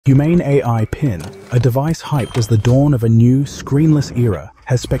Humane AI Pin, a device hyped as the dawn of a new, screenless era,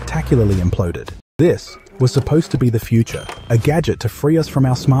 has spectacularly imploded. This was supposed to be the future, a gadget to free us from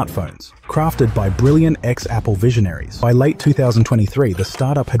our smartphones, crafted by brilliant ex-Apple visionaries. By late 2023, the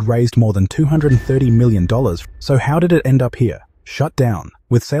startup had raised more than $230 million. So how did it end up here? Shut down,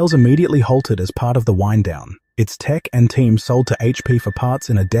 with sales immediately halted as part of the wind-down. Its tech and team sold to HP for parts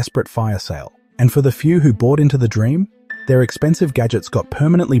in a desperate fire sale. And for the few who bought into the dream, their expensive gadgets got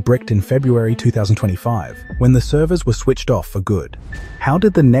permanently bricked in February 2025, when the servers were switched off for good. How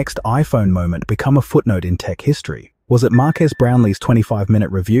did the next iPhone moment become a footnote in tech history? Was it Marques Brownlee's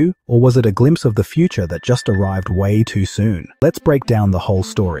 25-minute review, or was it a glimpse of the future that just arrived way too soon? Let's break down the whole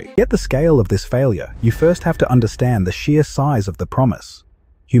story. To get the scale of this failure, you first have to understand the sheer size of the promise.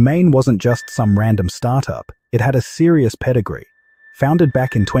 Humane wasn't just some random startup, it had a serious pedigree. Founded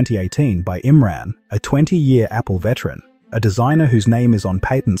back in 2018 by Imran, a 20-year Apple veteran, a designer whose name is on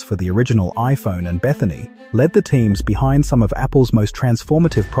patents for the original iPhone, and Bethany, led the teams behind some of Apple's most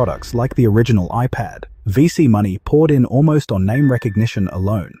transformative products like the original iPad. VC money poured in almost on name recognition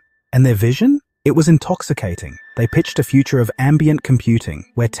alone. And their vision? It was intoxicating. They pitched a future of ambient computing,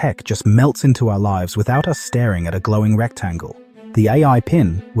 where tech just melts into our lives without us staring at a glowing rectangle. The AI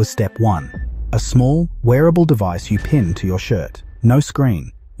Pin was step one. A small, wearable device you pin to your shirt. No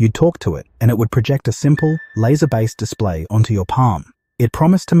screen. You'd talk to it, and it would project a simple, laser-based display onto your palm. It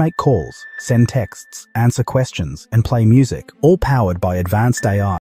promised to make calls, send texts, answer questions, and play music, all powered by advanced AI.